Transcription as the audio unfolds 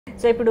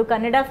So ఇప్పుడు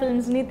కన్నడ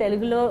ఫిల్మ్స్ని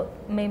తెలుగులో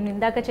మేము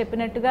ఇందాక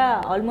చెప్పినట్టుగా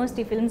ఆల్మోస్ట్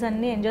ఈ ఫిల్మ్స్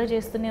అన్ని ఎంజాయ్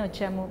చేస్తూనే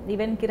వచ్చాము.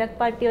 ఈవెన్ కిరక్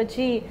పార్టీ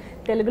వచ్చి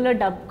తెలుగులో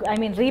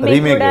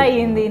రీమేక్ కూడా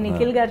అయ్యింది,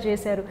 నిఖిల్ గారు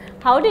చేశారు.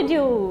 How did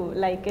you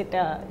like it?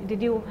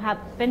 Did you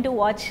happen to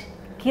watch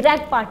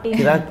Kirik party?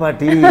 Kirik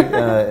party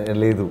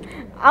లేదు.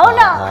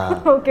 అవునా?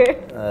 Okay.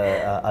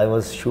 I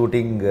was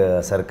shooting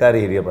Sarkari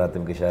area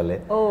Prathimika Shale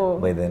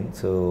by then,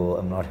 so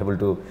I'm not able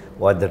to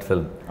watch that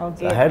film.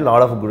 Okay. So I had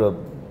lot of good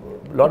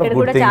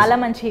things. చాలా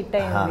మంచి hit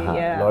అయింది.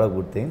 Lot of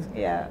good things.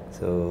 Yeah.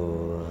 So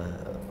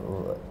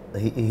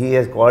he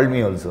has called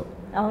me also.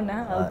 అవునా?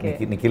 Okay.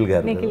 Nikhil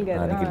గారు.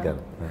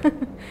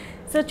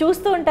 So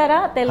చూస్తూ ఉంటారా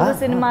తెలుగు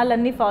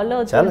సినిమాలన్నీ? Follow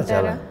అవుతూ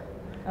ఉంటారా?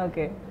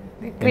 ఓకే.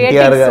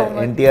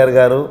 ఎన్టీఆర్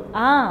గారు,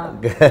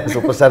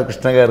 సూపర్ స్టార్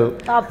కృష్ణ గారు,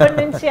 అప్పటి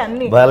నుంచి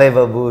అన్ని, Balayya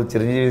Babu,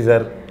 Chiranjeevi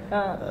sir.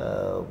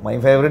 My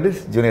favourite is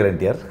junior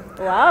NTR.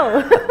 Wow.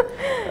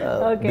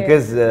 Okay.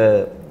 Because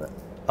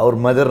our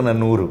mother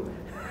Nannur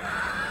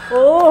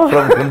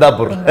from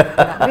Kundapur.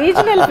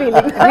 Regional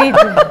feeling.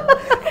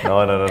 No,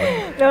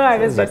 I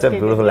was such a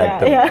beautiful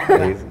actor.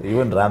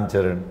 Even Ram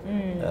Charan,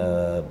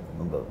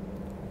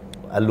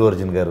 Allu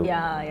Arjun garu,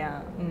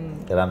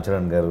 Ram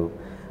Charan garu,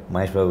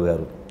 Mahesh Babu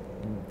garu,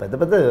 పెద్ద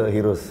పెద్ద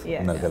heroes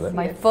ఉన్నారు కదా.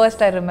 My first,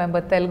 I remember,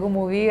 Telugu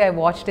movie I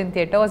watched in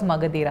theatre was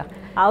Magadira.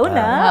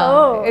 అవునా?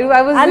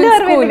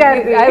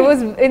 I was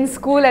in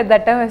school at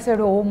that time. I said,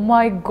 oh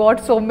my god,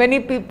 so many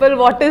people,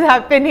 what is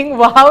happening?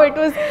 Wow, it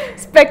was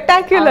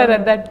spectacular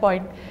at that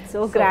point.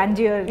 So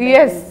grandeur.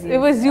 Yes, it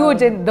was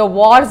huge, and the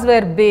wars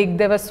were big.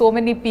 There were so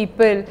many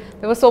people.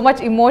 There was so much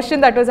emotion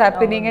that was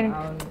happening, and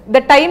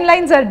the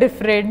timelines are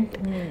different.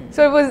 So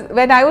it was,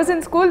 when I was in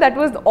school, that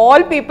was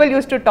all people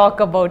used to talk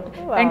about.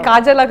 And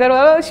Kajal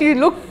Agarwal, she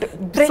looked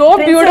so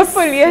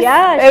beautiful. Yes,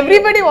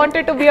 everybody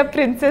wanted to be a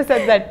princess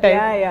at that time.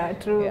 Yeah,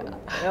 true.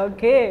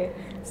 Okay.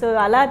 So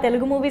అలా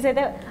Telugu movies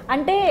అయితే,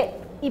 అంటే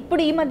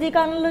ఇప్పుడు ఈ మధ్య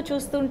కాలంలో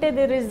చూస్తుంటే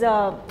there is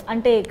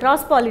అంటే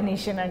cross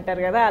pollination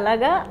అంటారు కదా,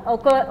 అలాగా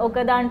ఒక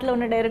దాంట్లో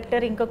ఉన్న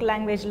డైరెక్టర్ ఇంకొక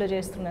లాంగ్వేజ్లో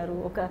చేస్తున్నారు,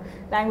 ఒక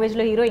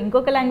లాంగ్వేజ్లో హీరో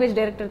ఇంకొక లాంగ్వేజ్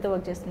డైరెక్టర్తో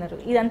వర్క్ చేస్తున్నారు.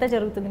 ఇదంతా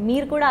జరుగుతుంది.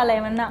 మీరు కూడా అలా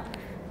ఏమన్నా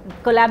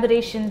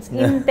కొలాబరేషన్స్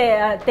ఇన్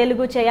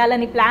తెలుగు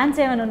చేయాలని ప్లాన్స్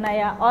ఏమైనా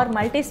ఉన్నాయా? Are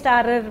multi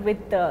starrer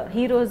with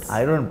heroes?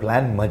 I don't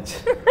plan much.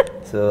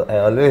 So I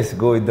always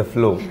go with the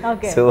flow.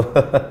 Okay. So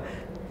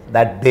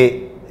that day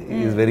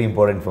is very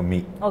important for me.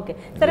 Okay.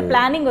 సరే,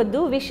 ప్లానింగ్ వద్దు,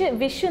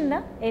 విష్ ఉందా?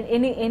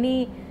 Any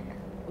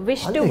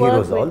wish to work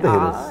with all the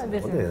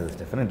heroes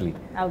definitely.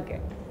 Okay.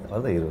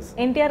 All the heroes.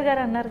 NTR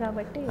గారు అన్నారు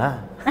కాబట్టి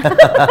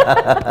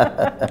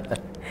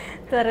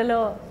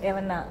త్వరలో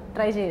ఏమన్నా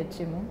try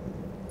చేయొచ్చేమో.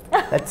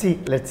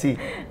 Let's see.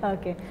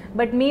 Okay.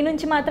 But మీ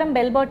నుంచి మాత్రం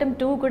బెల్ బాటమ్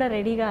 2 కూడా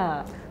రెడీగా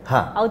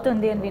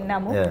అవుతుంది అని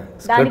విన్నాము.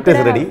 Script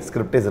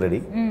is ready.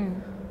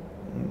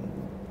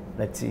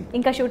 Let's see.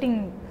 ఇంకా షూటింగ్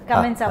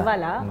కమెంట్స్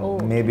అవ్వాలా?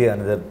 Maybe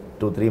another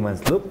 2-3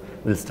 months లో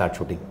we'll start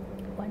shooting.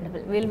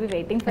 Wonderful. We'll be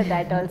waiting for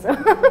that also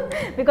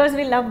because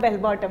we love bell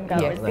bottom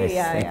కాబట్టి.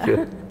 Thank you.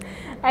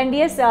 And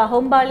yes,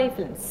 హోంబాళీ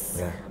films,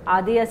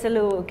 అది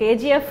అసలు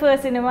కేజీఎఫ్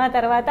సినిమా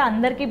తర్వాత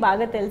అందరికీ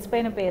బాగా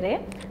తెలిసిపోయిన పేరే.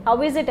 How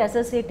is it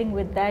associating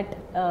with that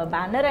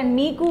banner? And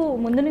మీకు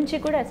ముందు నుంచి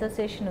కూడా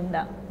అసోసియేషన్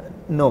ఉందా?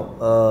 నో,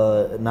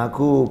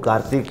 నాకు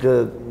కార్తిక్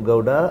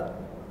గౌడ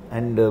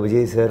అండ్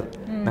విజయ్ సార్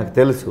నాకు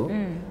తెలుసు.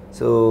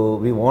 So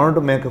we want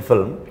to make a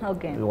film,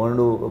 we want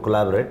to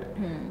collaborate.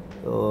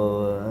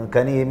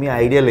 కానీ ఏమీ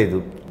ఐడియా లేదు.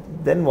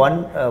 Then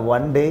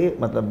one day,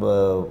 matlab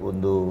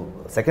ಒಂದು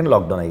second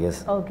lockdown, I guess.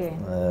 Okay.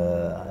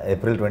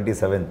 April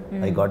 27th,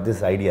 I got this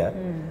idea.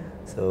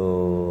 So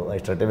I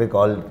straight away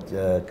called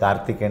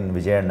Karthik and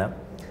Vijayanna.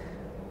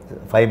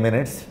 5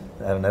 minutes,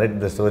 I have narrated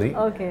the story.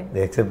 Okay.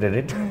 They accepted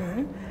it.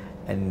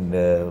 And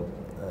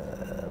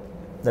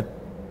that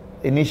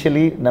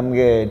initially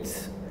namge it's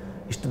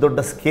ಇಷ್ಟು ದೊಡ್ಡ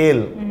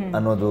scale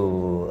ಅನ್ನೋದು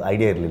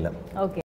idea ಇರಲಿಲ್ಲ. Okay.